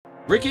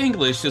Rick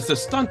English is the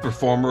stunt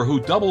performer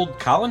who doubled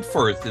Colin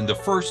Firth in the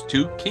first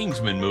two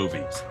Kingsman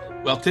movies.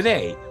 Well,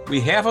 today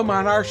we have him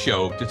on our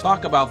show to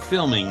talk about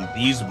filming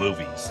these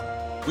movies.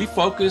 We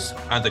focus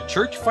on the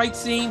church fight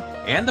scene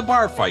and the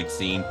bar fight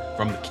scene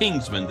from the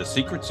Kingsman, the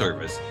Secret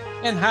Service,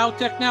 and how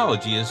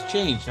technology has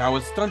changed how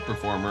a stunt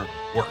performer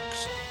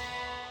works.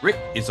 Rick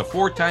is a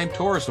 4-time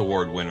Taurus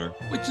Award winner,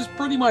 which is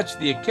pretty much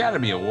the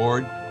Academy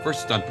Award for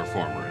stunt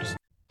performers.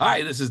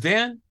 Hi, this is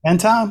Dan. And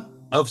Tom.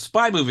 Of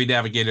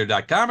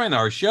SpyMovieNavigator.com and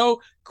our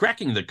show,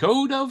 Cracking the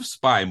Code of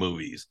Spy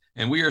Movies.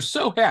 And we are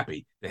so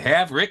happy to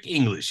have Rick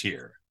English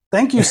here.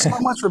 Thank you so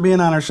much for being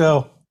on our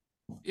show.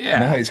 Yeah.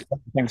 No,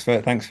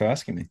 thanks for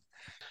asking me.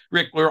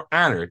 Rick, we're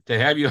honored to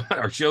have you on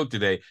our show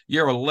today.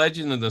 You're a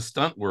legend in the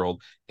stunt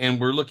world, and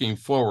we're looking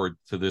forward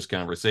to this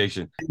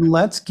conversation.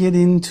 Let's get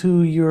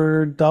into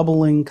your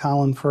doubling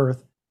Colin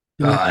Firth.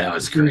 That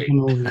was great.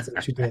 Movies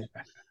that you did,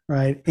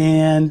 right?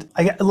 And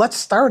let's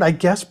start, I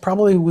guess,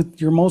 probably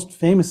with your most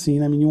famous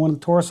scene. I mean, you won the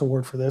Taurus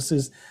Award for this,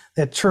 is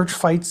that church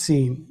fight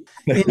scene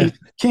in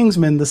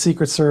Kingsman, the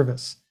Secret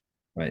Service.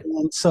 Right.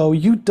 And so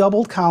you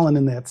doubled Colin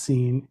in that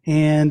scene,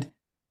 and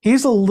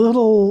he's a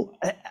little,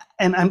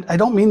 and I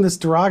don't mean this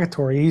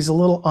derogatory, he's a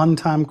little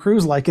un-Tom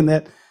Cruise-like in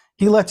that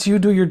he lets you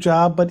do your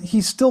job, but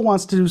he still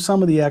wants to do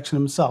some of the action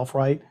himself,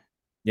 right?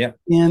 Yeah.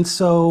 And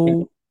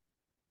so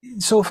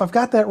if I've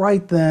got that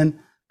right, then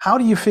how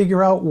do you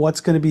figure out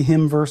what's going to be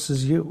him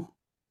versus you?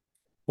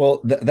 Well,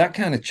 that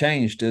kind of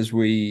changed as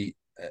we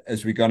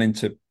got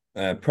into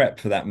prep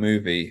for that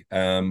movie.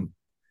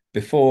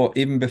 Before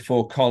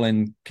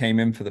Colin came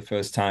in for the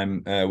first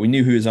time, we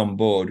knew who was on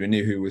board. We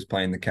knew who was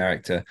playing the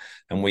character,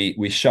 and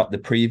we shot the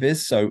previs.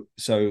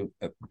 So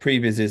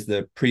previs is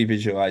the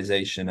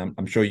pre-visualization.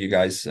 I'm sure you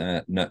guys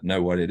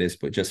know what it is,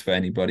 but just for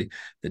anybody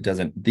that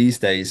doesn't, these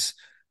days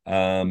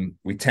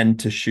we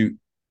tend to shoot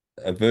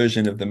a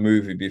version of the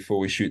movie before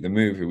we shoot the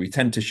movie. We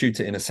tend to shoot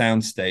it in a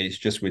sound stage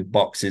just with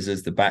boxes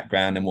as the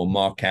background, and we'll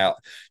mark out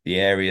the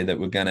area that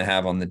we're going to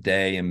have on the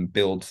day and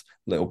build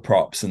little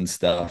props and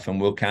stuff, and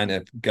we'll kind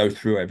of go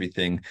through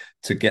everything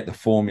to get the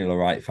formula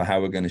right for how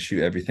we're going to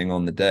shoot everything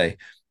on the day,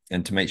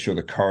 and to make sure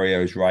the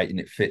choreo is right and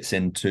it fits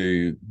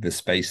into the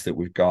space that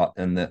we've got,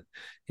 and that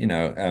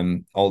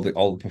all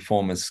the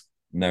performers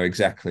know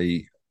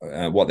exactly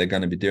what they're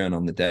going to be doing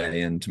on the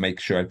day, and to make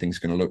sure everything's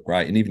going to look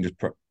right, and even just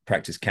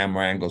practice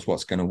camera angles,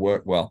 what's going to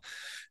work well.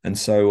 And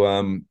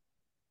so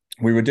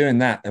we were doing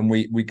that, and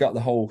we got the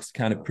whole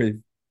kind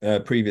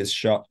of previous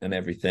shot and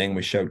everything.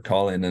 We showed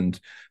Colin, and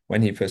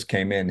when he first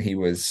came in, he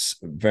was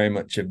very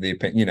much of the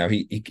opinion,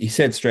 he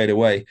said straight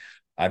away,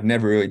 I've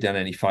never really done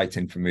any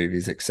fighting for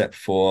movies except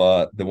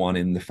for the one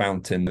in the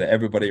fountain.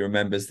 Everybody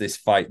remembers this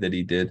fight that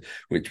he did,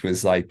 which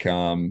was like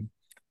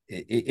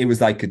it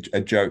was like a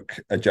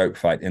joke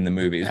fight in the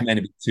movie. It was meant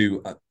to be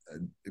two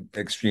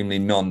extremely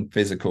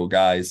non-physical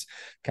guys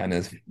kind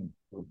of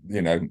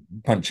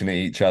punching at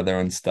each other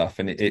and stuff,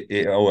 and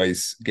it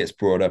always gets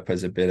brought up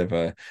as a bit of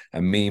a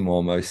meme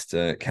almost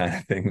kind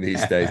of thing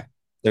these days.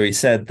 So he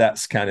said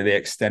that's kind of the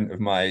extent of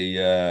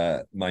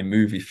my my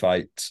movie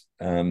fight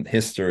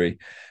history.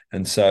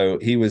 And so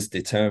he was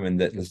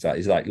determined that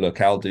he's like, look,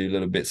 I'll do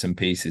little bits and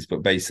pieces,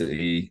 but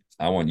basically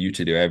I want you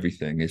to do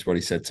everything, is what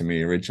he said to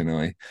me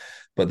originally.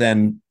 But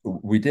then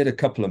we did a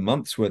couple of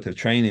months worth of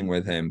training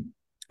with him,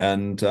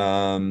 and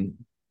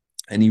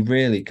he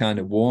really kind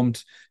of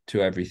warmed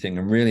to everything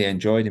and really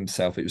enjoyed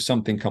himself. It was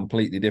something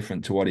completely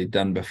different to what he'd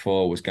done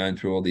before, was going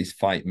through all these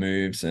fight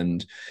moves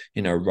and,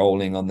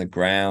 rolling on the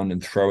ground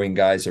and throwing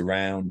guys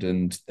around,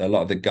 and a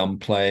lot of the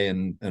gunplay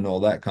and all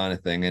that kind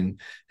of thing.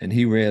 And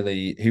he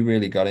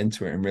really got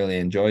into it and really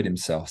enjoyed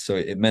himself. So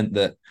it meant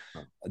that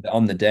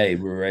on the day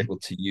we were able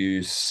to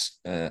use,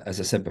 as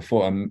I said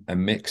before, a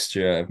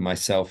mixture of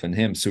myself and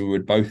him. So we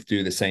would both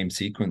do the same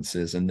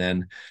sequences, and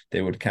then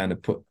they would kind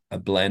of put a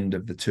blend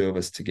of the two of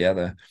us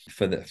together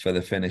for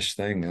the finished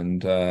thing.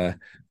 And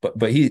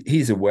but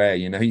he's aware,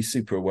 he's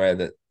super aware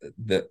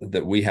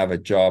that we have a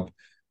job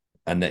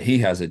and that he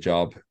has a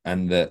job,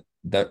 and that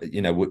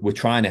we're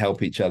trying to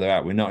help each other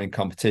out. We're not in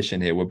competition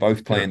here. We're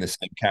both playing the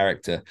same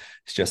character.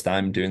 It's just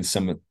I'm doing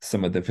some of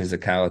the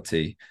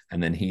physicality,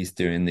 and then he's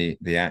doing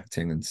the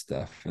acting and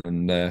stuff.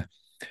 And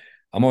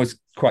I'm always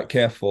quite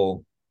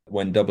careful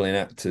when doubling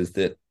actors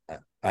that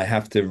I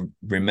have to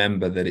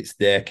remember that it's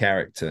their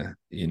character.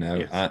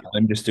 Yes.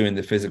 I'm just doing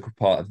the physical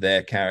part of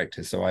their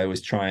character. So I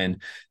always try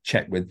and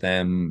check with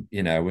them,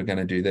 we're going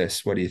to do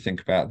this. What do you think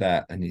about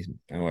that? And it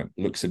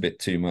looks a bit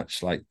too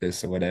much like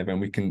this or whatever. And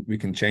we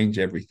can change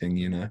everything,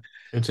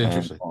 It's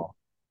interesting.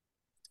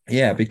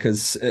 Yeah,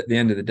 because at the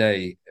end of the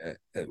day,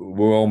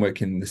 we're all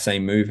making the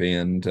same movie,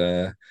 and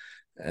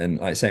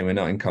like I say, we're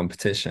not in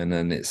competition,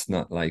 and it's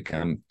not like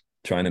I'm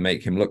trying to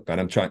make him look bad.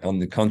 On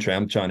the contrary,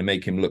 I'm trying to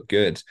make him look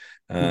good.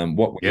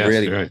 What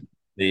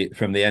we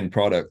from the end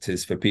product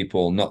is for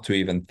people not to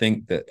even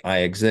think that I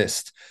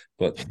exist,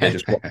 but they're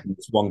just watching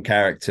this one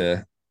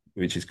character,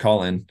 which is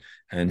Colin,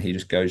 and he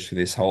just goes through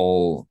this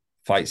whole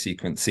fight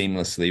sequence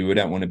seamlessly. We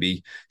don't want to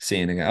be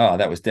seeing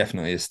that was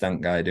definitely a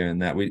stunt guy doing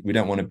that. We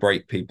don't want to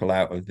break people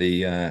out of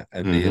the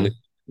illusion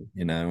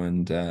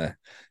and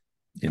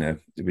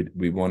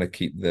we want to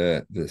keep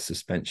the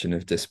suspension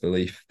of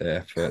disbelief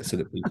there so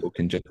that people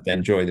can just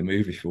enjoy the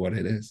movie for what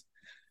it is.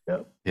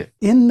 Yeah.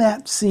 In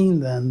that scene,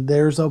 then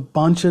there's a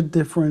bunch of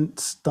different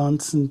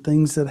stunts and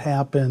things that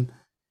happen,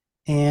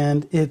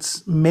 and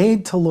it's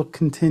made to look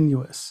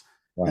continuous.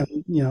 Right.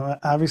 And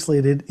obviously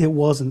it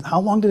wasn't. How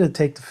long did it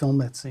take to film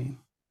that scene?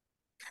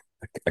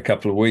 A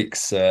couple of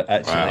weeks,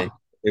 actually. Wow.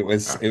 It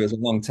was a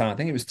long time. I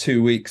think it was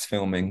 2 weeks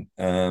filming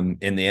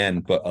in the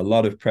end, but a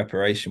lot of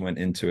preparation went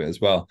into it as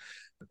well.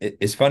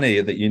 It's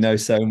funny that you know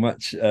so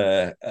much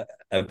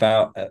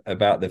about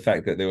the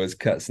fact that there was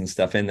cuts and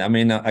stuff in. I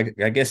mean, I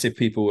guess if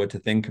people were to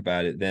think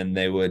about it, then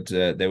they would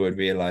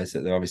realize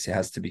that there obviously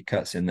has to be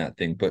cuts in that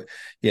thing. But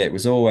yeah, it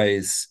was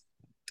always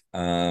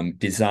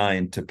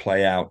designed to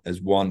play out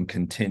as one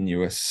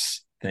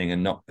continuous thing,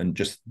 and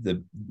just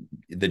the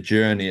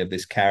journey of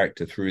this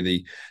character through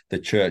the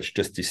church,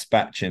 just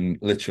dispatching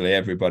literally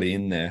everybody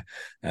in there,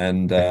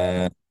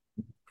 and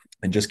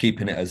just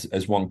keeping it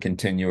as one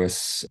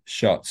continuous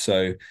shot.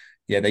 So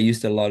yeah, they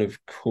used a lot of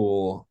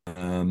cool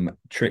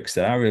tricks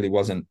that I really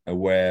wasn't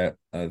aware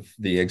of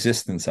the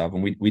existence of.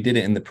 And we did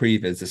it in the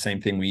previs, the same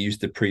thing. We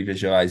used the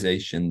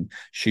pre-visualization,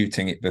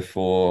 shooting it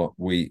before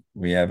we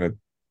ever,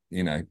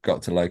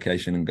 got to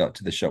location and got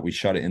to the shot. We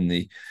shot it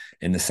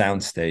in the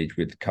sound stage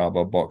with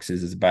cardboard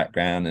boxes as a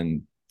background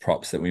and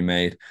props that we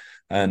made.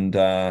 And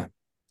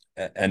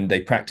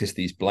they practice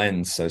these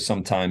blends. So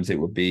sometimes it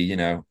would be,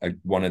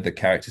 one of the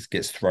characters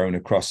gets thrown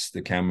across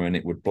the camera and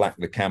it would black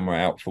the camera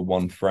out for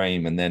one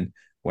frame. And then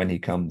when he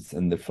comes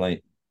and the flame,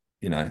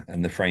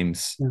 and the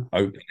frames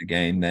open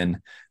again,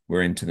 then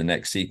we're into the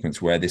next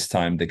sequence where this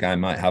time the guy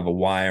might have a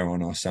wire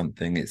on or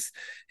something. It's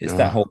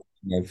that whole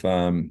thing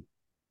of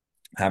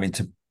having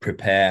to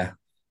prepare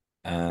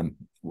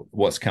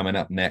what's coming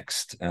up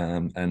next,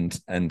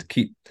 and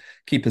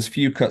keep as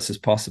few cuts as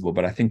possible.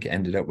 But I think it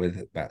ended up with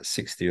about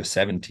 60 or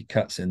 70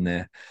 cuts in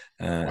there,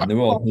 and they're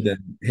all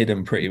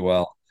hidden pretty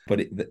well.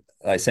 But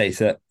I say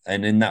so,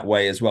 and in that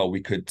way as well,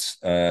 we could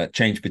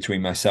change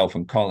between myself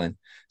and Colin.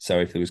 So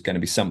if there was going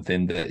to be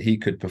something that he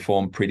could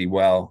perform pretty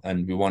well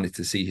and we wanted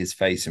to see his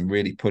face and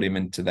really put him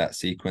into that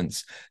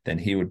sequence, then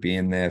he would be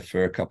in there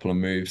for a couple of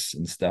moves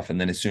and stuff.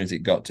 And then as soon as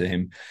it got to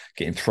him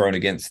getting thrown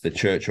against the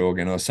church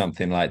organ or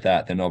something like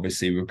that, then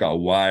obviously we've got a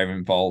wire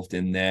involved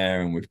in there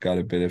and we've got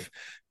a bit of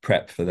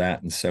prep for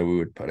that. And so we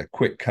would put a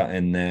quick cut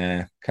in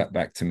there, cut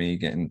back to me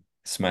getting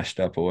smashed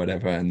up or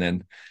whatever, and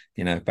then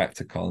back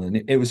to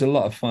Colin. It was a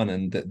lot of fun.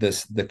 And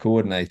the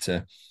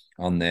coordinator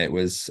on there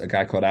was a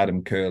guy called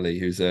Adam Curley,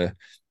 who's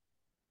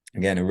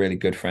again a really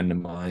good friend of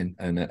mine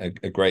and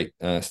a great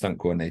stunt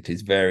coordinator.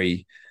 He's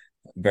very,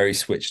 very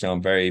switched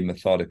on, very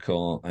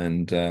methodical,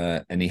 and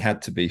he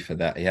had to be for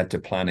that. He had to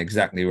plan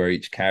exactly where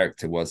each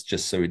character was,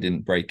 just so he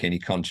didn't break any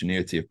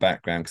continuity of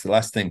background, because the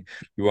last thing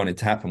we wanted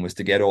to happen was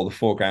to get all the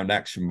foreground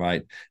action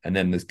right, and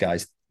then there's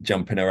guys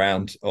jumping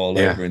around all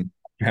over, and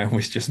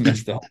was just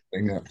messed the whole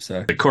thing up.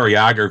 So the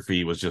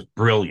choreography was just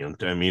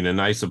brilliant. I mean,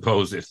 and I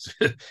suppose it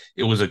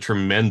was a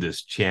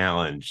tremendous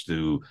challenge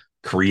to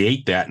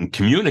create that and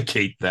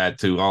communicate that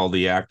to all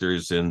the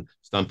actors and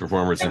stunt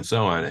performers and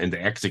so on, and to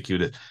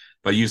execute it.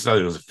 But you said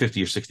it was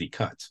 50 or 60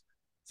 cuts.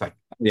 It's like,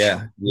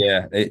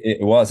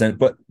 it was.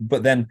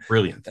 But then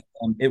brilliant.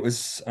 It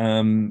was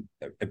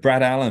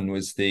Brad Allen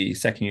was the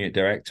second unit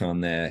director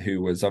on there,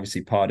 who was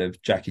obviously part of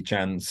Jackie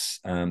Chan's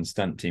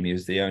stunt team. He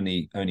was the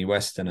only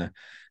Westerner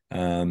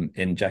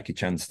in Jackie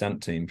Chan's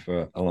stunt team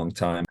for a long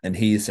time, and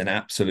he's an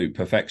absolute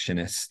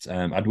perfectionist.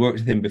 I'd worked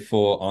with him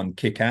before on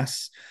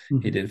Kick-Ass.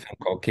 He did a film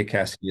called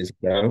Kick-Ass years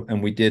ago,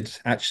 and we did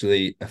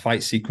actually a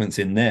fight sequence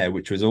in there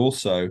which was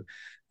also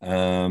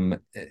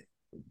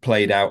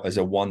played out as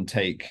a one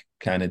take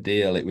kind of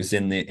deal. It was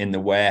in the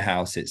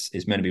warehouse.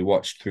 It's meant to be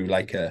watched through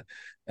like a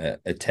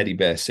teddy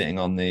bear sitting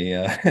on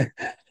the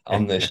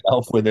on the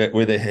shelf with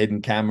a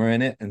hidden camera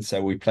in it. And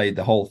so we played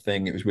the whole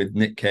thing. It was with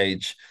Nick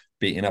Cage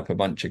beating up a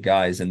bunch of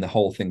guys, and the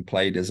whole thing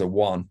played as a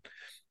one.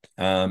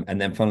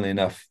 And then funnily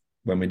enough,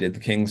 when we did the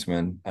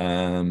Kingsman,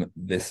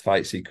 this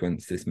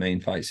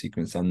main fight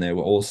sequence on there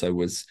also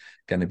was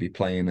going to be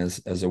playing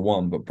as a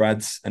one. But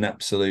Brad's an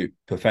absolute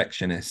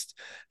perfectionist,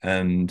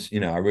 and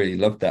I really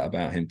loved that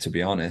about him, to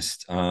be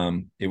honest.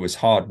 It was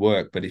hard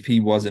work, but if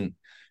he wasn't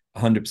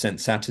 100%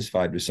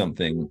 satisfied with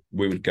something,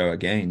 we would go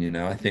again.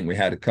 I think we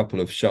had a couple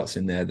of shots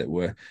in there that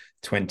were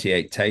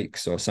 28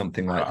 takes or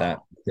something like that,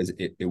 because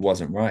it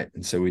wasn't right.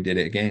 And so we did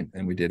it again,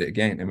 and we did it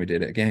again, and we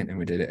did it again, and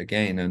we did it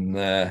again.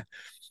 And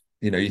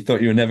you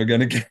thought you were never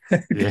going to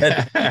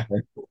get it.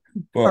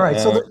 But, all right,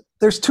 so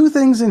there's two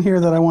things in here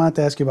that I wanted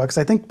to ask you about, because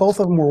I think both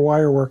of them were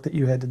wire work that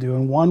you had to do.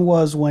 And one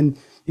was when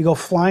you go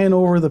flying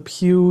over the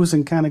pews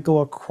and kind of go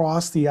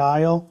across the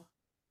aisle.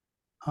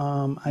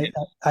 I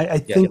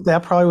think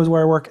that probably was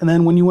wire work. And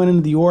then when you went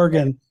into the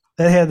organ,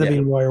 that had to be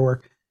wire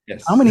work.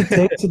 Yes. How many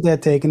takes did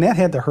that take? And that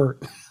had to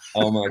hurt.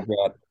 Oh my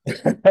God.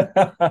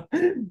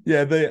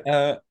 You're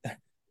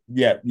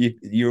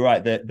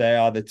right. They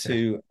are the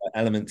two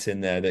elements in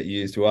there that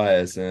used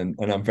wires, and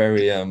I'm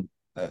very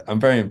I'm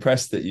very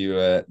impressed that you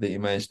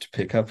managed to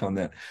pick up on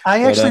that.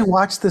 I But actually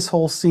watched this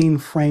whole scene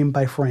frame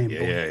by frame.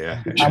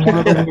 Yeah, yeah, I'm one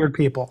of the yeah. weird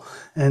people,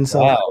 and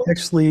so I wow,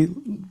 actually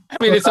I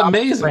mean, it's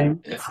amazing.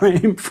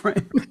 frame. oh,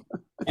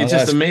 It's just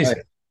that's great.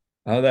 amazing.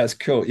 Oh, that's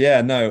cool.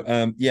 Yeah,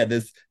 no, yeah,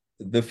 there's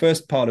the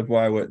first part of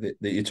wire work that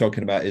you're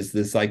talking about is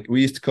there's like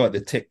we used to call it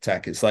the tic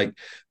tac. It's like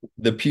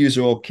the pews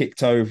are all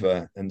kicked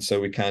over, and so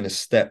we kind of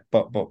step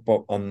bop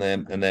on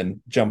them and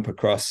then jump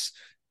across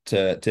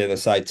to the other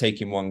side,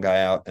 taking one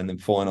guy out and then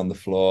falling on the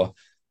floor,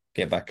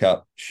 get back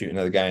up, shoot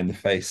another guy in the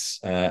face.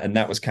 And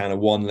that was kind of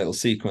one little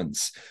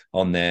sequence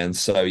on there. And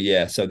so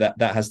yeah, so that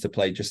has to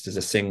play just as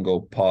a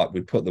single part. We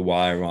put the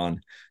wire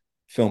on,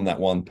 film that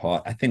one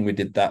part. I think we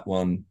did that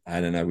one. I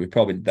don't know. We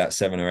probably did that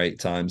 7 or 8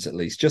 times at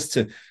least, just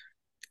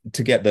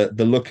to get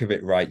the look of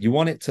it right. You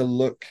want it to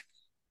look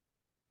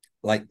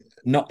like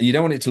not. You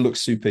don't want it to look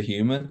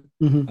superhuman,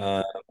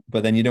 Mhm.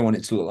 but then you don't want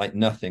it to look like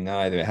nothing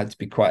either. It had to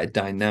be quite a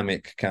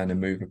dynamic kind of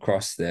move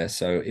across there.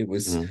 So Mhm. it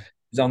was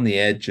on the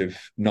edge of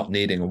not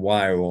needing a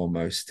wire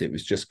almost. It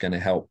was just going to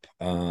help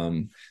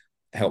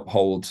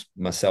hold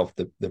myself,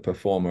 the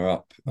performer,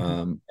 up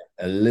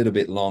a little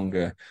bit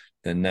longer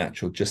than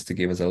natural, just to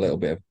give us a little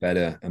bit of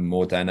better and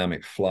more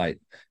dynamic flight.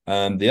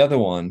 The other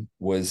one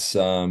was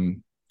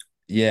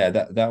yeah,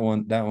 that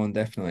one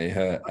definitely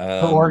hurt.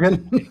 The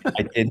organ.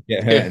 I did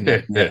get hurt in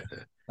that. Yeah.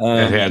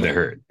 That had But to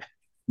hurt.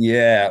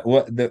 yeah,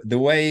 what the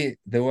way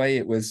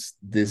it was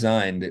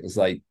designed, it was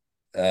like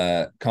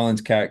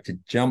Colin's character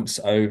jumps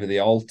over the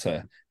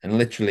altar, and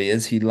literally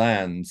as he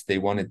lands, they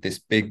wanted this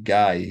big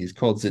guy. He's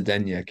called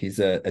Zdeněk. He's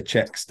a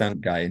Czech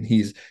stunt guy, and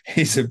he's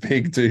a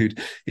big dude.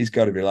 He's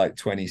got to be like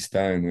 20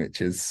 stone, which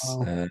is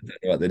Wow. I don't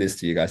know what that is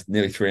to you guys,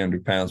 nearly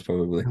 300 pounds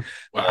probably.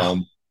 Wow.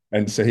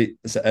 And so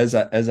as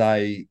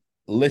I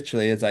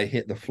literally as I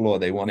hit the floor,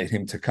 they wanted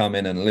him to come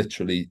in and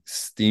literally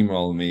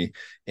steamroll me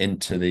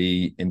into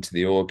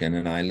the organ,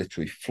 and I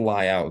literally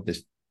fly out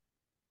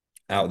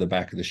of the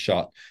back of the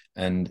shot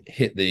and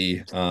hit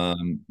the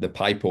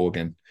pipe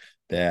organ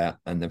there,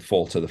 and then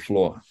fall to the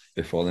floor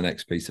before the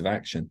next piece of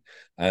action.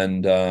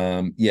 And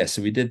yeah,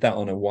 so we did that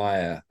on a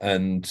wire.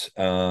 And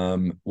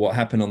what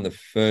happened on the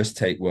first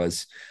take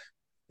was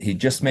he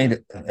just made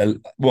it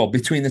well,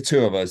 between the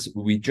two of us,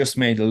 we just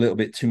made a little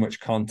bit too much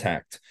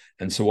contact.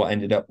 And so what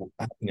ended up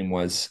happening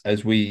was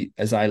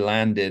as I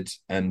landed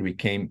and we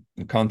came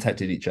and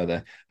contacted each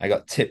other, I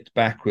got tipped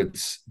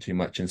backwards too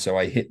much, and so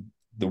I hit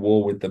the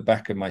wall with the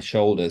back of my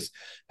shoulders,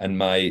 and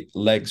my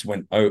legs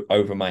went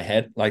over my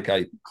head, like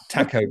I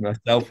tacoed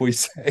myself, we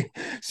say.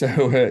 So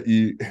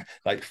you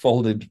like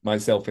folded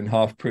myself in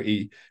half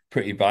pretty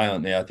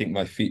violently. I think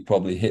my feet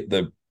probably hit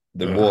the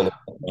wall Ugh.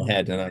 of my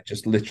head, and I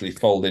just literally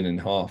folded in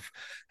half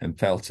and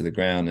fell to the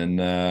ground.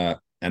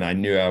 And I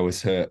knew I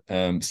was hurt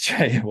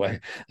straight away.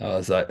 I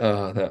was like,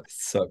 oh, that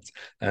sucked.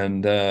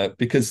 And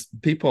because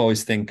people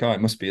always think, oh,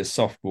 it must be a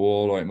soft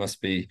wall or it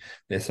must be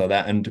this or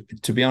that. And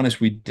to be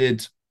honest, we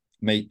did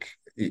make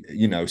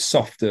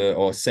softer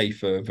or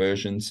safer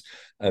versions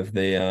of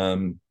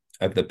the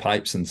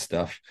pipes and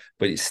stuff,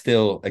 but it's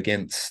still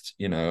against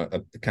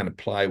a kind of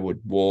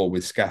plywood wall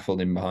with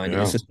scaffolding behind it.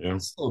 Yeah, It's yeah.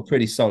 still a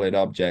pretty solid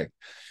object.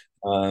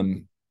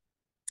 um,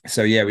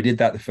 so yeah, we did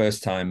that the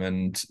first time,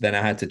 and then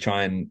I had to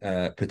try and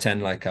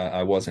pretend like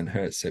I wasn't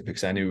hurt, so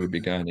because I knew we'd be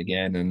going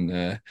again.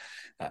 And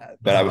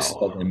but I was Oh.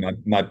 struggling.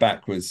 My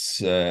back was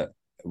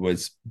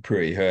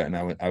pretty hurt, and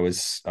I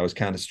was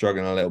kind of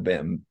struggling a little bit.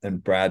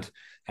 And Brad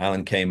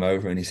Allen came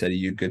over and he said, "Are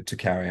you good to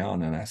carry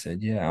on?" And I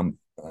said, "Yeah,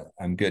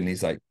 I'm good." And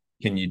he's like,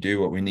 "Can you do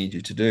what we need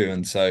you to do?"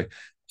 And so I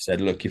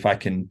said, "Look, if I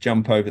can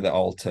jump over the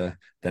altar,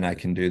 then I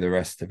can do the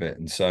rest of it."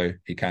 And so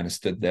he kind of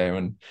stood there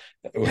and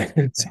with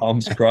his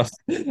arms crossed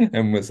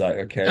and was like,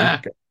 "Okay."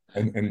 Ah.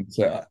 And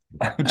so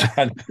I'm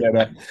trying to get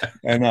up,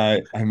 and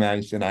I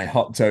managed, and I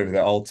hopped over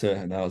the altar,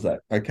 and I was like,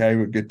 "Okay,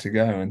 we're good to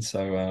go." And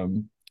so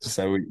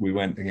we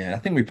went again. I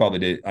think we probably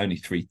did only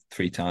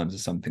three times or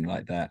something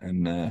like that,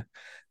 and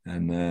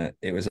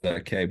it was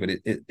okay. But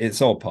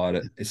it's all part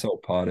of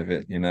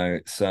it.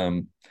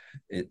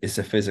 It's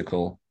a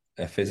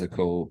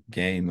physical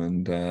game,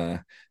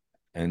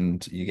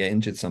 and you get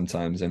injured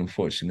sometimes. And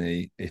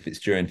unfortunately, if it's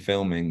during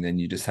filming, then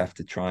you just have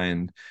to try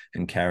and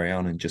carry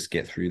on and just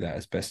get through that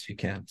as best you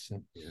can.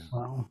 So Yeah.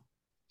 Wow,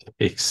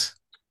 It's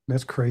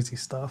that's crazy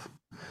stuff.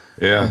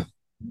 yeah.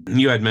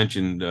 You had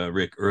mentioned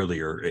Rick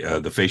earlier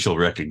the facial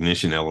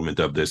recognition element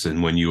of this,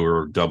 and when you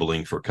were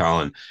doubling for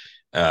Colin,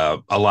 a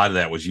lot of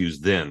that was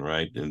used then,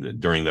 right?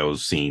 During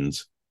those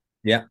scenes.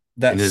 yeah,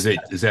 And that's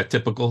is that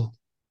typical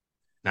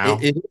it. now?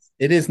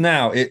 It is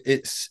now.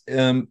 It's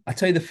I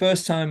tell you, the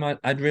first time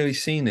I'd really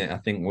seen it, I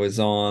think, was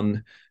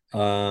on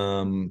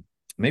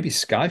maybe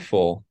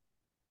Skyfall.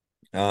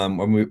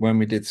 When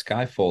we did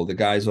Skyfall, the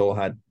guys all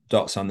had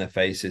dots on their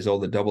faces. All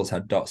the doubles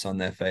had dots on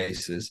their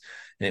faces,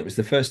 and it was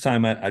the first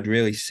time I'd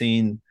really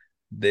seen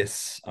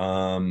this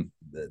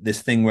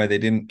thing where they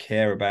didn't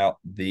care about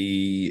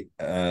the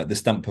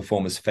stunt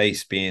performer's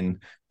face being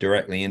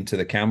directly into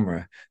the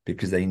camera,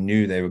 because they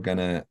knew they were going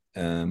to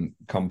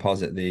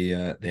composite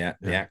the Yeah.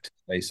 actor's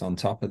face on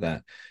top of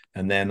that.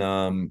 And then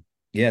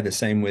yeah, the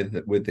same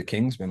with the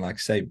Kingsman. Like I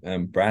say,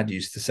 Brad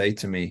used to say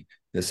to me,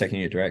 the second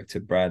year director,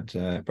 Brad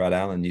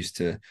Allen, used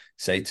to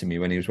say to me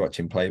when he was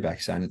watching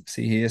playback, saying,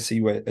 "See here,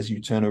 see where as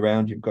you turn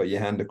around, you've got your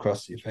hand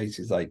across your face."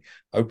 He's like,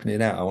 "Open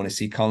it out. I want to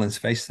see Colin's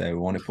face there.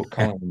 We want to put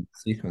Colin in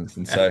the sequence."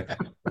 And so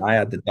I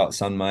had the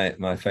dots on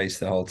my face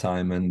the whole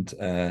time, and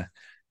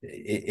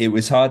it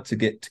was hard to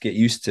get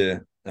used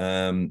to.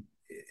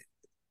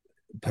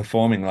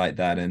 Performing like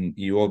that, and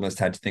you almost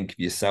had to think of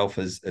yourself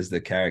as the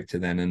character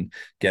then, and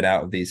get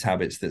out of these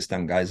habits that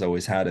stunt guys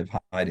always had of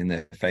hiding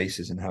their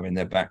faces and having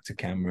their back to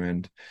camera,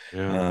 and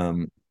Yeah.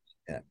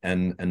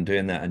 and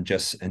doing that, and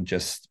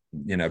just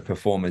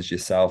perform as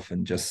yourself,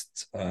 and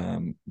just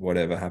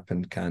whatever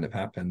happened kind of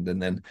happened.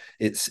 And then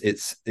it's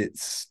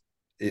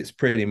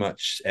pretty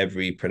much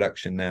every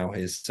production now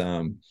is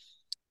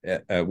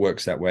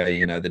works that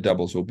way. The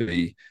doubles will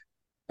be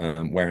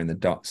wearing the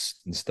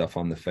dots and stuff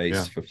on the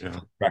face for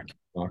tracking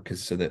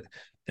markers, so that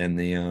then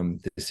the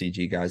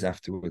CG guys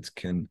afterwards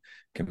can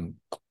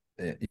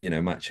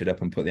match it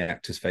up and put the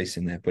actor's face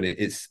in there. But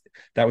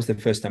that was the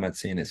first time I'd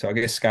seen it. So I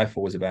guess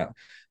Skyfall was about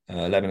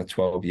 11 or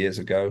 12 years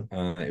ago.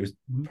 It was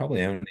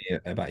probably only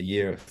about a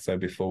year or so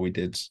before we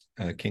did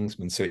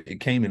Kingsman. So it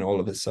came in all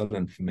of a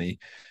sudden for me,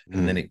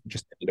 and then it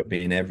just ended up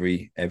being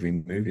every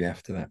movie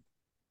after that.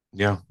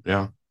 Yeah.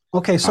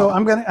 Okay, so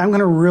I'm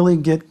gonna really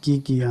get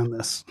geeky on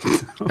this.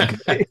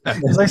 Okay,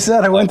 as I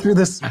said, I went through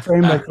this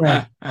frame by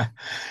frame.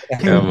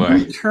 Can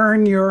you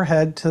turn your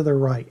head to the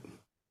right?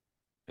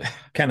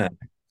 Can I?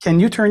 Can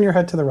you turn your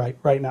head to the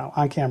right now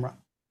on camera?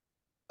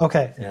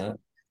 Okay. Yeah.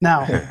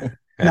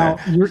 Now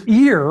your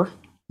ear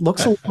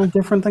looks a little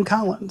different than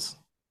Colin's.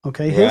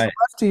 Okay, his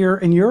left ear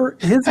and your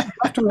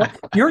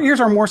ears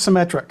are more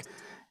symmetric,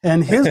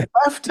 and his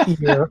left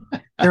ear,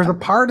 there's a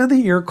part of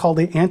the ear called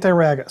the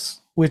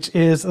antiragus, which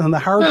is on the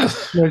hard,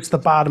 it's the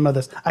bottom of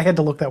this. I had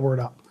to look that word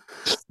up,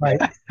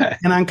 right?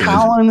 And on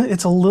Colin,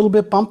 it's a little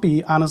bit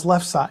bumpy on his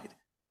left side,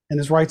 and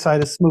his right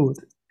side is smooth.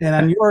 And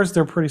on yours,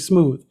 they're pretty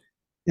smooth.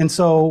 And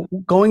so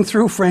going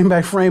through frame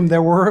by frame,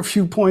 there were a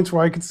few points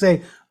where I could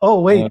say,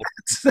 "Oh wait,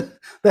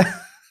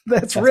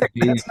 that's Rick.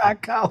 That's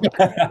not Colin."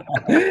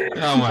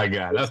 Oh my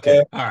God.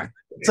 Okay. All right.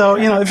 So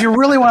if you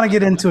really want to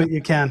get into it,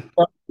 you can.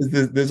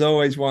 There's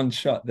always one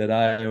shot that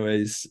I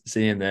always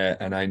see in there,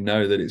 and I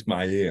know that it's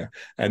my ear.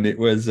 And it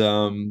was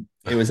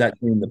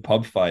actually in the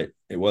pub fight.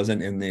 It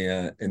wasn't in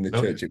the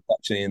church. It's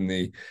actually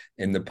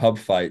in the pub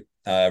fight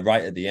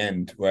right at the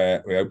end,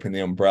 where we open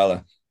the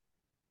umbrella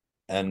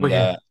and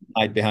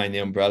hide behind the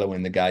umbrella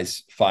when the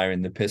guy's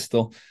firing the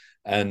pistol.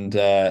 And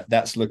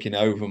that's looking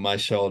over my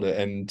shoulder,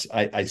 and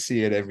I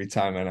see it every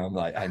time, and I'm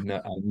like, I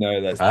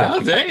know that's.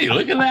 Hey,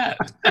 look at that.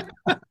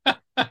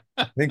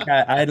 I think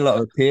I had a lot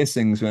of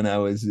piercings when I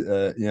was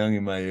young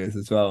in my ears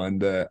as well,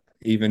 and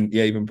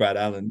even Brad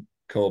Allen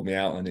called me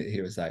out on it.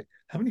 He was like,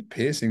 "How many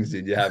piercings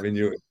did you have in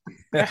your?"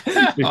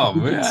 Oh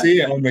man, could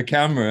see it on the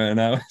camera,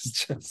 and I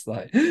was just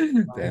like,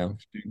 "Damn,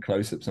 doing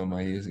close-ups on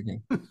my ears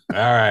again." All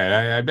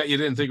right, I bet you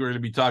didn't think we were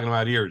going to be talking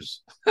about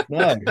ears.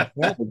 No,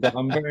 but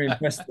I'm very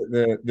impressed at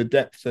the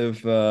depth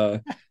of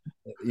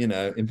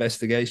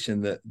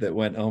investigation that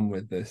went on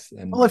with this.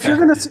 And well, if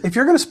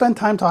you're gonna spend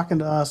time talking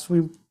to us,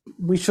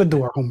 we should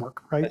do our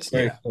homework, right? That's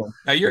very cool.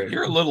 Now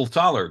you're a little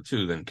taller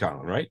too than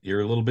Colin, right?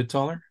 You're a little bit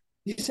taller.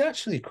 He's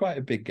actually quite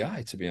a big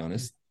guy, to be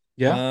honest.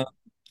 Yeah.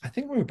 I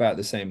think we're about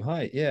the same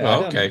height. Yeah.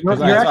 Oh, okay.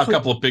 Because I saw a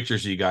couple of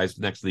pictures of you guys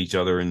next to each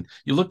other, and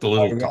you looked a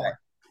little taller.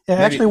 Yeah,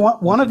 actually,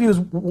 one of you is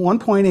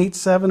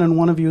 1.87 and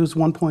one of you is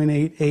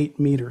 1.88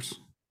 meters.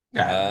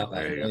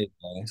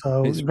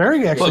 So it's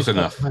very actually close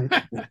enough.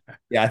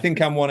 Yeah, I think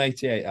I'm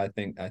 188. I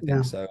think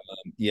Yeah. so.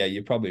 Yeah,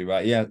 you're probably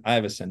right. Yeah, I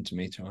have a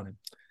centimeter on him.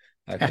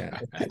 Okay.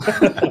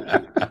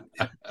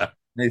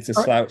 Need to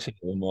slouch a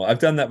little more. I've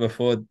done that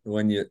before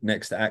when you're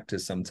next to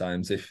actors.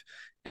 Sometimes if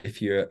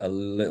you're a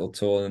little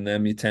taller than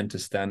them, you tend to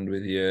stand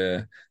with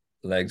your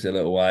legs a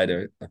little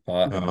wider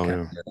apart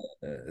and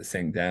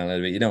sink down a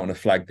little bit. You don't want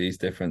to flag these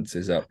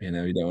differences up. You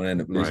don't want to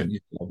end up losing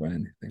your job or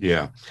anything.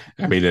 Yeah,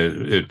 I mean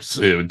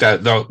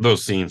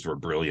those scenes were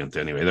brilliant.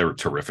 Anyway, they were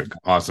terrific,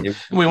 awesome. And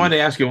we wanted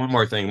to ask you one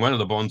more thing. One of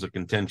the bones of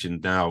contention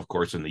now, of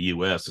course, in the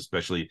U.S.,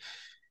 especially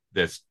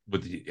that's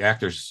with the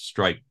actors'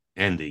 strike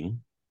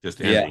ending,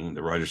 the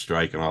writer's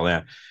strike and all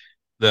that,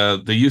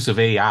 the use of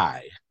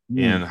AI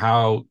and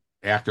how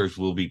actors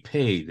will be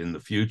paid in the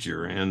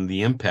future and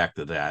the impact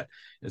of that.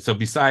 And so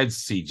besides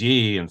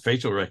CG and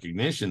facial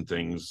recognition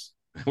things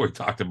we're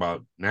talked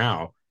about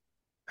now,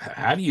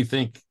 how do you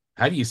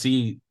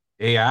see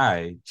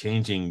AI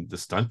changing the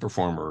stunt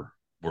performer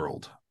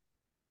world?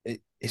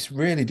 It's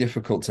really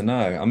difficult to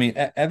know. I mean,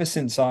 ever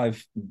since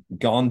I've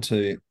gone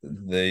to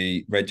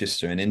the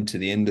register and into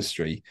the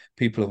industry,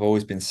 people have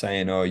always been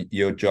saying, "Oh,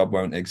 your job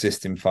won't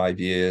exist in 5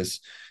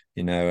 years.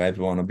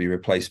 Everyone will be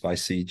replaced by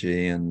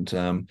CG." And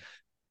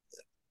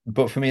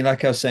but for me,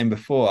 like I was saying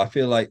before, I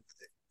feel like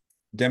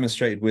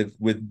demonstrated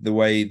with the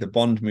way the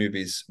Bond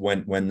movies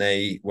went when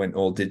they went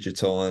all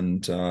digital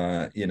and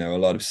a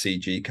lot of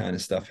CG kind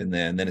of stuff in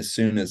there. And then as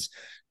soon as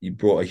you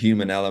brought a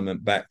human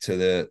element back to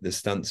the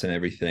stunts and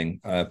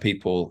everything.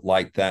 People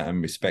liked that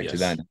and respected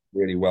that, and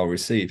really well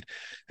received.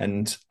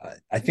 And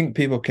I think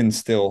people can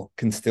still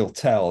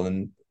tell.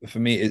 And for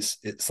me,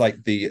 it's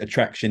like the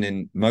attraction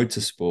in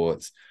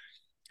motorsports.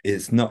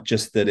 It's not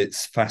just that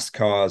it's fast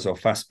cars or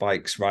fast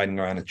bikes riding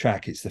around a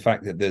track. It's the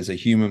fact that there's a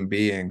human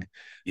being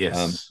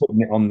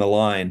putting it on the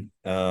line,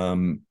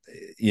 and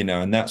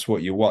that's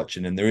what you're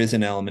watching. And there is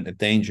an element of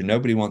danger.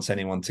 Nobody wants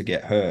anyone to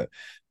get hurt,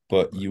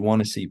 but you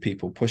want to see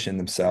people pushing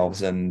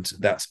themselves. And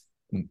that's,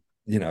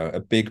 a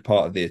big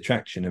part of the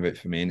attraction of it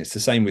for me. And it's the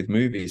same with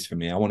movies for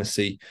me. I want to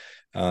see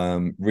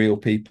real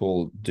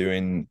people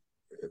doing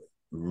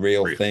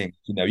real thing.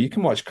 You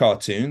can watch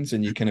cartoons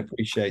and you can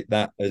appreciate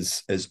that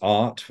as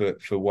art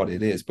for what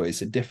it is, but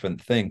it's a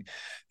different thing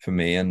for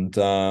me. And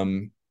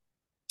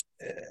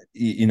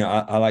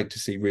I like to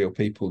see real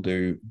people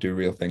do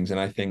real things, and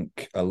I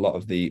think a lot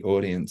of the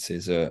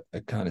audiences are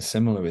kind of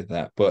similar with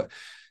that. But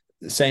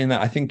saying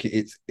that, I think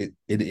it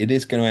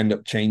is going to end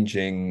up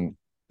changing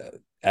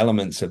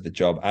elements of the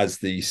job as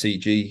the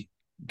CG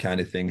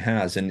kind of thing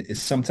has, and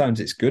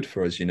sometimes it's good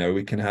for us.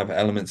 We can have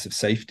elements of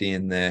safety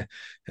in there,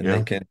 and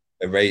they can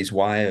erase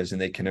wires and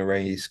they can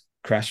erase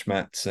crash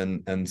mats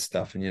and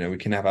stuff, and we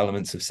can have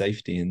elements of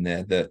safety in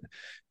there that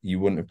you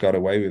wouldn't have got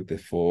away with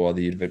before, or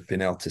that you'd have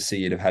been able to see.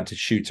 You'd have had to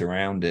shoot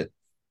around it,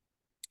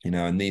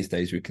 and these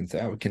days we can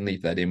say, we can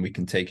leave that in, we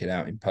can take it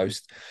out in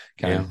post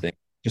kind of thing.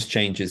 Just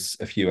changes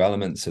a few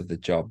elements of the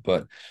job,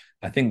 but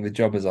I think the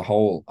job as a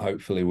whole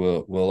hopefully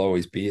will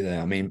always be there.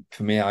 I mean,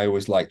 for me, I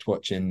always liked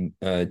watching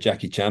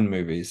Jackie Chan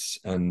movies,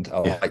 and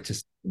I like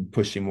to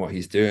push him what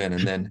he's doing.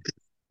 And then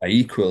I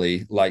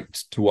equally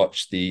liked to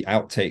watch the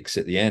outtakes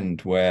at the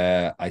end,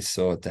 where I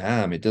saw,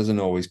 damn, it doesn't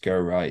always go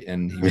right,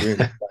 and he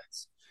really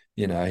was,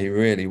 he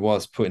really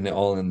was putting it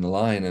all in the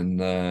line, and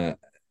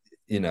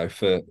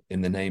for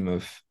in the name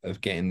of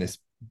getting this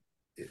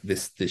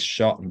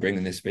shot and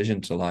bringing this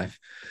vision to life.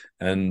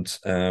 And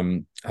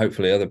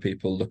hopefully other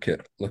people look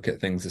at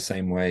things the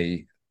same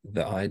way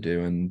that I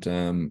do,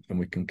 and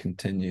we can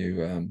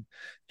continue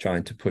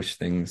trying to push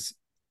things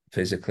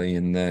physically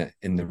in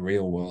the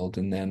real world,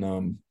 and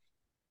then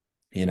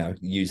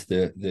use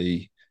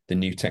the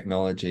new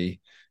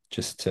technology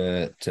just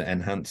to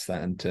enhance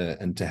that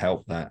and to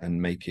help that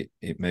and make it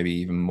maybe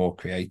even more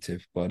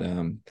creative, but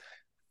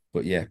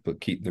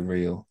keep the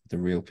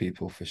real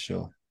people for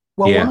sure.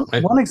 Well,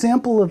 one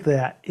example of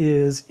that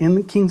is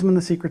in Kingsman: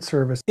 The Secret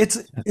Service.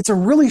 It's a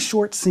really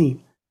short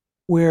scene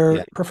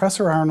where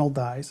Professor Arnold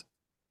dies,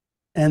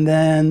 and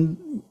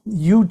then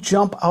you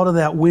jump out of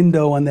that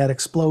window and that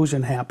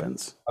explosion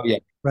happens. Oh yeah.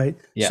 Right.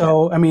 Yeah.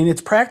 So I mean,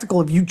 it's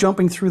practical of you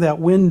jumping through that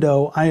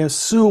window. I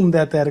assume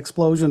that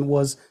explosion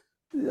was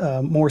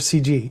more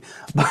CG,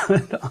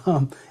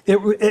 but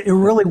it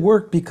really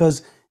worked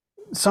because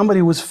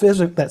somebody was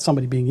that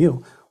somebody being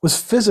you was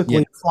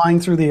physically flying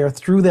through the air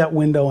through that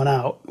window and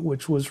out,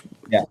 which was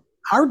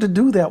hard to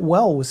do that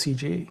well with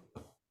CG.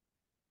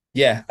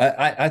 Yeah,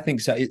 I think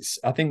so.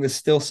 I think there's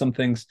still some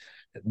things.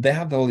 They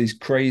have all these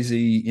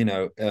crazy,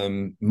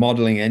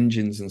 modeling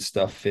engines and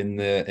stuff in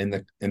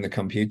the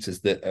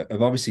computers that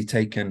have obviously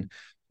taken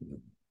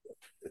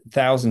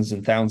thousands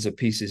and thousands of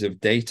pieces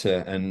of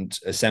data and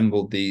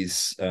assembled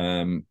these,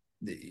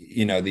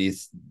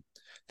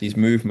 these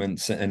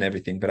movements and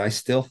everything. But I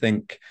still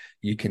think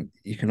you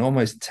can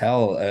almost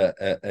tell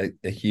a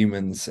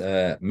human's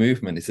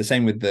movement. It's the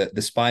same with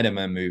the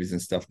Spider-Man movies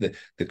and stuff.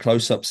 The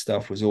close-up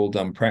stuff was all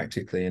done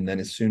practically, and then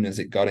as soon as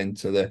it got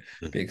into the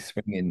big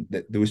swinging,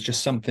 there was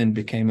just something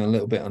became a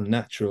little bit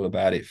unnatural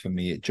about it for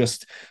me. It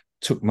just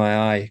took my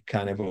eye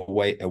kind of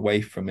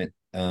away from it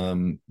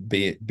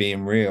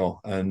being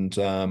real. And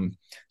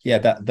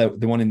that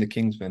the one in the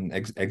Kingsman,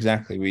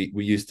 exactly.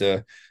 We used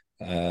a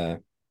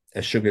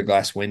sugar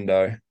glass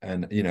window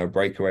and a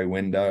breakaway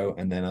window,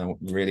 and then I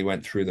really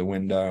went through the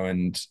window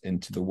and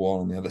into the wall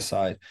on the other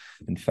side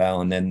and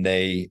fell, and then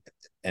they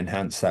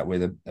enhanced that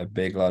with a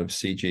big lot of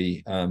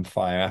CG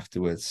fire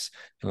afterwards.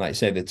 And like I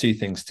say, the two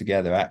things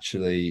together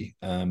actually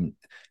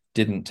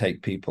didn't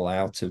take people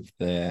out of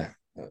their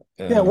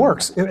it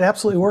works. It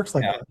absolutely works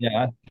like that.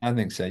 Yeah, I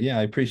think so. Yeah,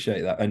 I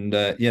appreciate that. And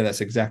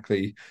that's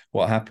exactly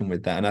what happened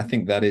with that. And I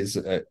think that is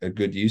a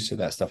good use of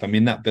that stuff. I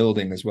mean, that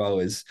building as well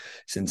it's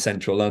in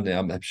central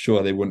London. I'm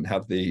sure they wouldn't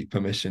have the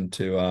permission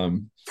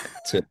to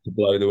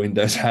blow the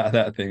windows out of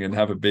that thing and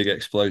have a big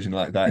explosion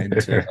like that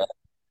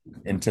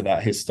into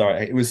that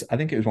historic. I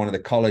think it was one of the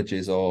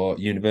colleges or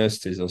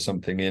universities or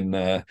something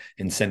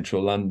in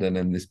central London,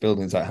 and this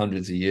building's like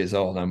hundreds of years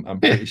old. I'm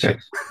pretty sure.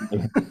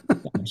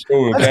 I'm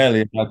sure we're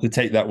barely allowed to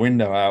take that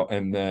window out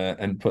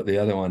and put the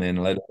other one in,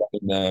 let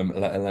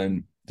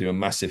alone do a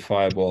massive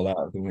fireball out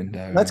of the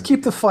window. Let's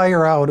keep the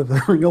fire out of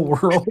the real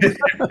world.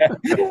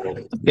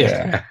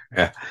 Yeah.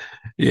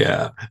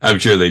 I'm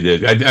sure they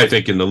did. I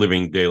think in the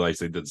Living Daylights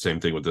they did the same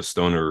thing with the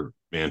Stoner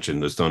Mansion,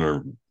 the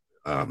Stoner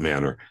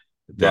Manor.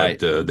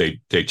 That right.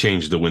 They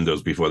changed the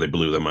windows before they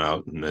blew them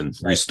out, and then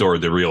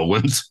restored the real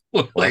ones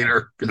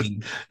later because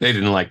they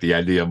didn't like the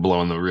idea of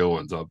blowing the real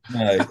ones up.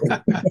 No.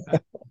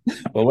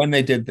 Well, when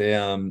they did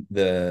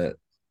the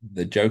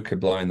the Joker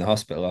blowing the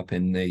hospital up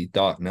in the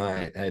Dark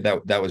Knight,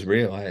 that was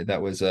real.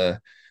 That was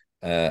a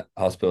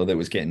hospital that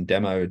was getting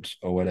demoed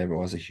or whatever. It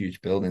was a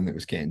huge building that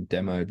was getting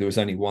demoed. There was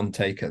only one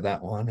take at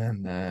that one,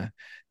 and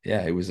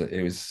yeah, it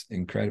was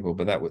incredible.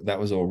 But that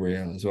was all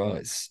real as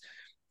well.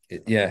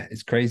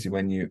 It's crazy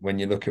when you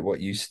look at what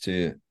used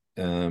to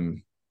go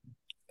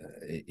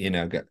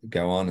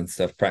on and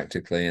stuff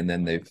practically, and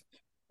then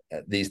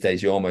these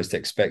days you almost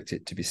expect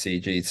it to be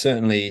CG.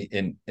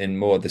 Certainly in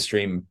more of the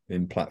streaming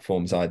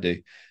platforms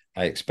I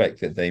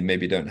expect that they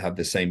maybe don't have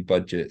the same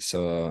budgets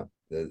or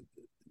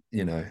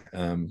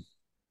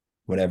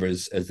whatever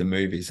as the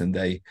movies, and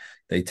they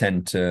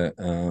tend to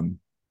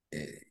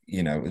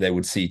they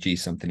would CG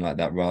something like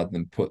that rather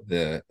than put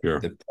the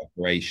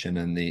preparation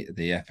and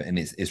the effort. And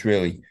it's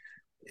really,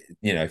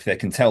 if they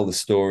can tell the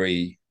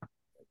story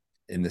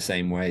in the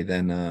same way,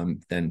 then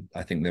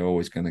I think they're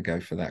always going to go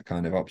for that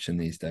kind of option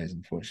these days,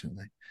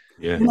 unfortunately.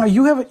 Yeah.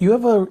 You have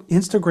a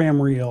Instagram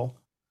reel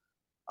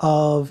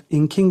of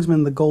in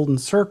Kingsman: The Golden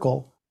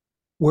Circle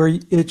where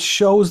it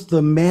shows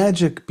the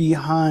magic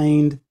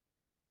behind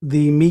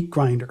the meat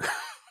grinder.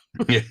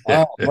 Yeah.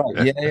 Oh,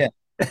 right. Yeah.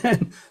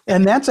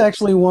 And that's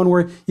actually one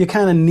where you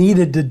kind of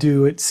needed to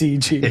do it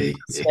CG.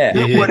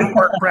 It wouldn't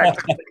work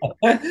practically.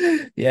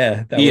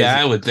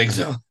 I would think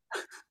so.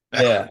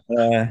 Yeah.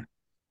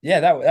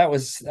 That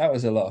was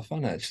a lot of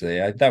fun, actually.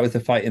 That was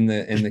the fight in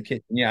the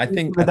kitchen. Yeah, I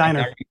think the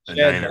diner.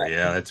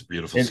 Yeah, that's a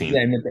beautiful scene.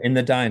 In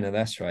the diner,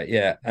 that's right.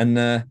 Yeah, and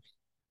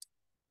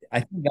I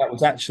think that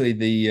was actually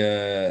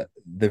the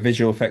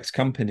visual effects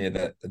company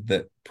that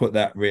put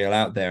that reel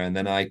out there, and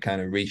then I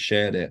kind of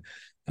reshared it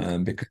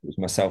because it was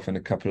myself and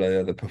a couple of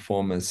other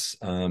performers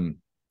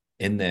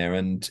in there,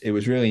 and it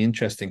was really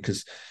interesting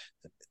because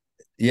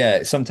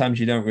sometimes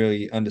you don't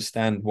really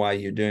understand why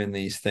you're doing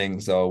these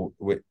things, or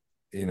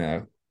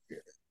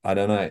I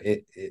don't know.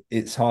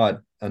 It's hard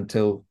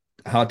to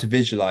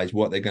visualize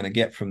what they're going to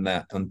get from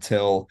that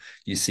until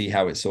you see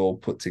how it's all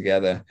put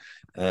together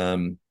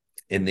in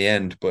the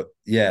end. But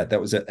yeah,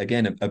 that was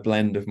again a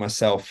blend of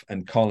myself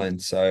and Colin.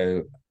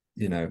 So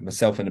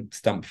myself and a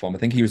stunt performer. I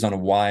think he was on a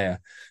wire,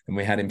 and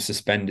we had him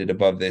suspended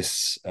above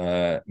this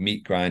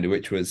meat grinder,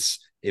 which was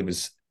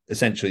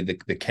essentially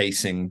the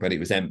casing, but it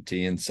was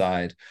empty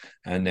inside.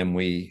 And then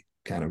we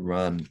kind of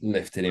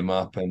lifted him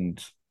up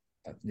and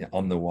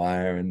on the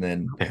wire, and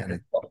then kind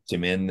of dropped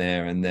him in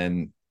there, and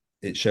then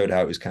it showed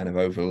how it was kind of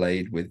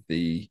overlaid with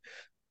the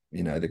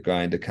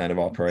grinder kind of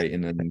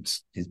operating, and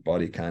his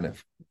body kind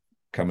of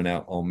coming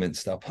out all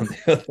minced up on the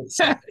other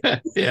side.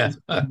 Yeah,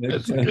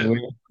 that's good.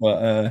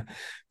 But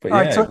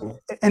right, so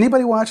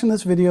anybody watching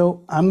this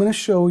video, I'm going to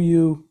show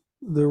you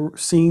the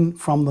scene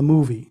from the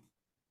movie,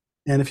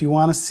 and if you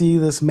want to see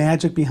this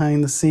magic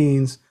behind the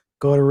scenes,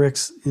 go to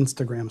Rick's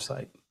Instagram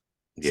site.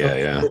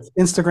 It's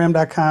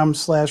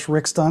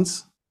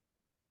Instagram.com/RickStunts.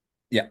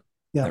 Yeah.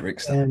 Rick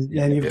Stunts.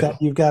 And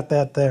you've got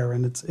that there,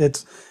 and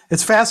it's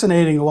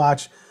fascinating to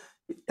watch,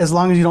 as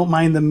long as you don't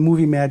mind the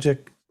movie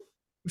magic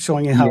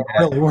showing you how it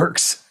really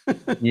works.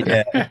 Because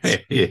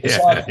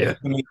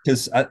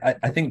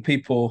I think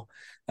people,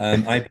 I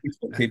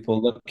appreciate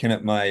people looking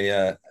at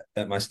my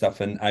stuff,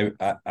 and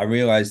I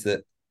realize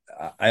that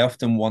I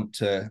often want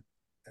to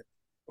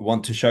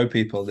show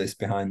people this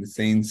behind the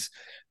scenes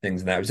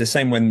things, and that was the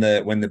same when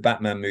the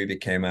Batman movie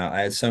came out.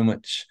 I had so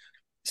much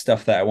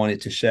stuff that I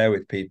wanted to share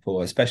with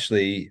people,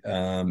 especially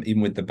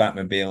even with the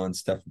Batmobile and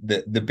stuff,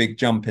 the big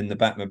jump in the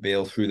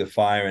Batmobile through the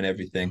fire and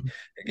everything.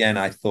 Again,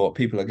 I thought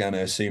people are going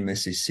to assume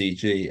this is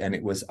CG, and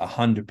it was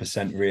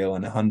 100% real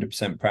and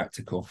 100%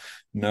 practical.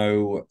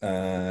 No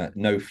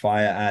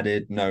fire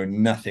added,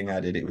 nothing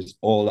added. It was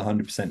all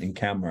 100% in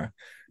camera.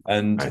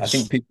 And nice. I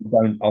think people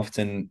don't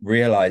often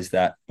realize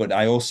that, but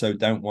I also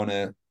don't want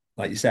to,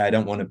 like you say, I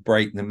don't want to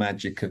break the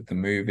magic of the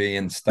movie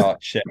and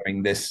start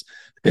sharing this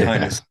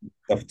behind the scenes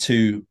stuff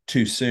too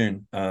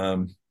soon.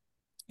 I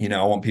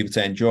want people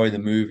to enjoy the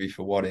movie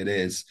for what it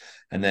is,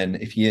 and then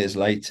if years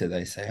later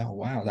they say, "Oh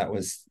wow, that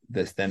was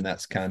this," then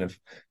that's kind of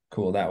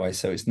cool that way.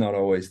 So it's not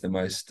always the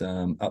most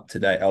up to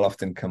date. I'll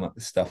often come up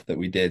with stuff that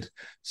we did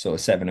sort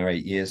of 7 or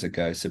 8 years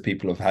ago, so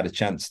people have had a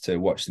chance to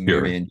watch the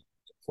movie and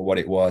for what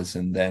it was,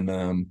 and then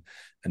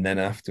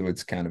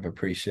afterwards kind of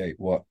appreciate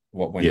what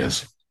went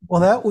into.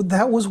 Well,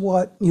 that was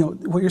what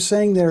what you're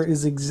saying there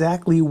is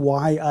exactly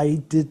why I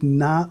did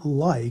not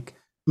like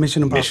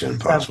Mission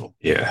Impossible.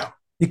 Yeah,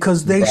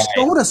 because they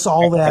showed us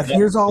all that.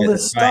 Here's all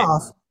this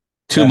stuff.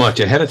 Too much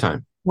ahead of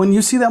time. When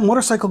you see that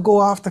motorcycle go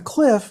off the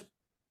cliff,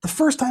 the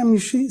first time you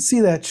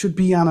see that should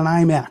be on an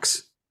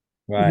IMAX,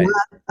 right?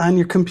 Not on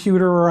your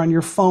computer or on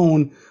your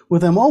phone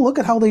with them. Oh, look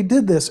at how they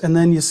did this, and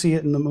then you see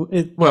it in the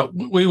movie. Well,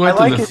 we went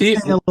to the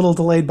theater. A little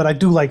delayed, but I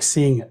do like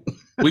seeing it.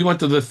 We went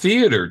to the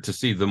theater to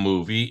see the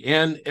movie,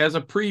 and as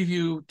a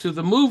preview to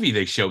the movie,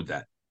 they showed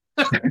that.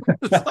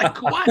 It's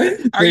like, what are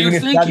Even you if you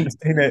thinking?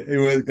 hadn't seen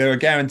it, they were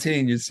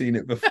guaranteeing you'd seen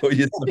it before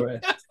you saw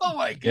it. Oh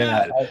my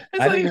Yeah, God.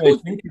 I didn't really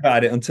think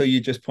about it until you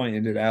just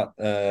pointed it out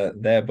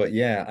there. But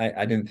yeah,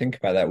 I didn't think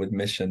about that with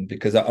Mission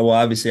because, well,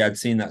 obviously I'd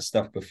seen that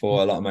stuff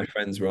before. A lot of my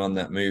friends were on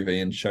that movie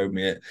and showed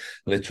me it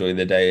literally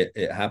the day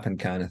it happened,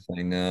 kind of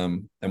thing.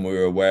 And we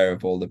were aware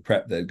of all the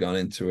prep that had gone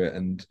into it.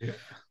 And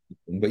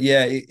but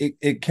yeah,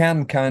 it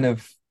can kind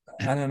of,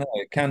 I don't know,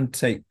 it can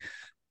take,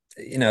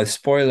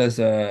 spoilers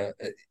are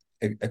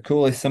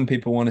cool if some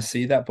people want to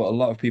see that, but a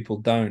lot of people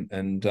don't.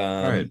 And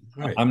Right.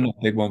 I'm not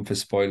a big one for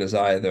spoilers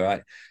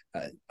either.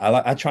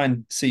 I try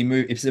and see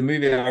if it's a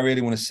movie I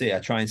really want to see, I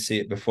try and see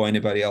it before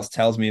anybody else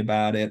tells me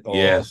about it, or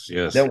Yes.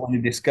 I don't want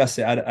to discuss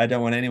it. I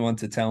don't want anyone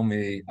to tell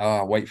me,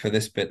 oh, wait for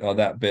this bit or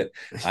that bit.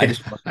 I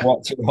just want to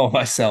watch it all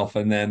myself,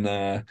 and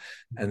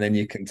then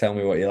you can tell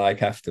me what you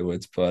like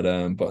afterwards. But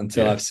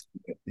until I've seen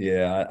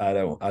it, I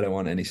don't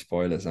want any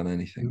spoilers on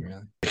anything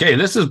really. Okay,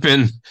 this has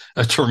been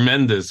a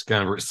tremendous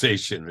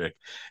conversation, Rick.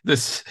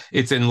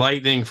 It's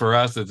enlightening for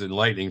us. It's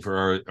enlightening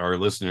for our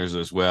listeners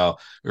as well.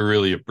 We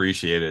really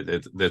appreciate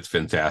it. That's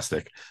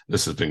fantastic.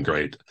 This has been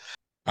great.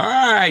 All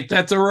right,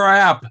 that's a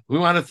wrap. We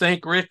want to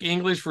thank Rick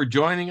English for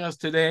joining us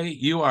today.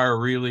 You are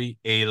really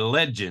a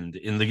legend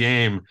in the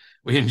game.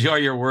 We enjoy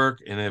your work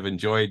and have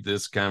enjoyed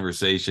this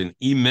conversation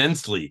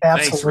immensely.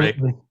 Absolutely.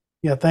 Thanks, Rick.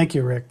 Yeah, thank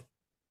you, Rick.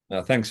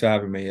 Thanks for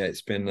having me.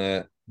 It's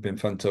been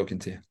fun talking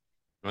to you.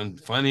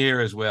 Fun here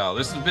as well.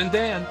 This has been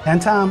Dan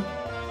and Tom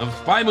of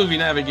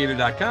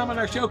SpyMovieNavigator.com and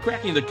our show,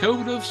 Cracking the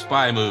Code of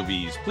Spy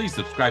Movies. Please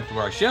subscribe to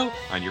our show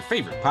on your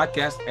favorite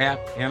podcast app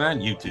and on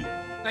YouTube.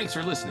 Thanks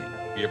for listening.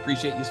 We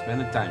appreciate you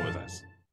spending time with us.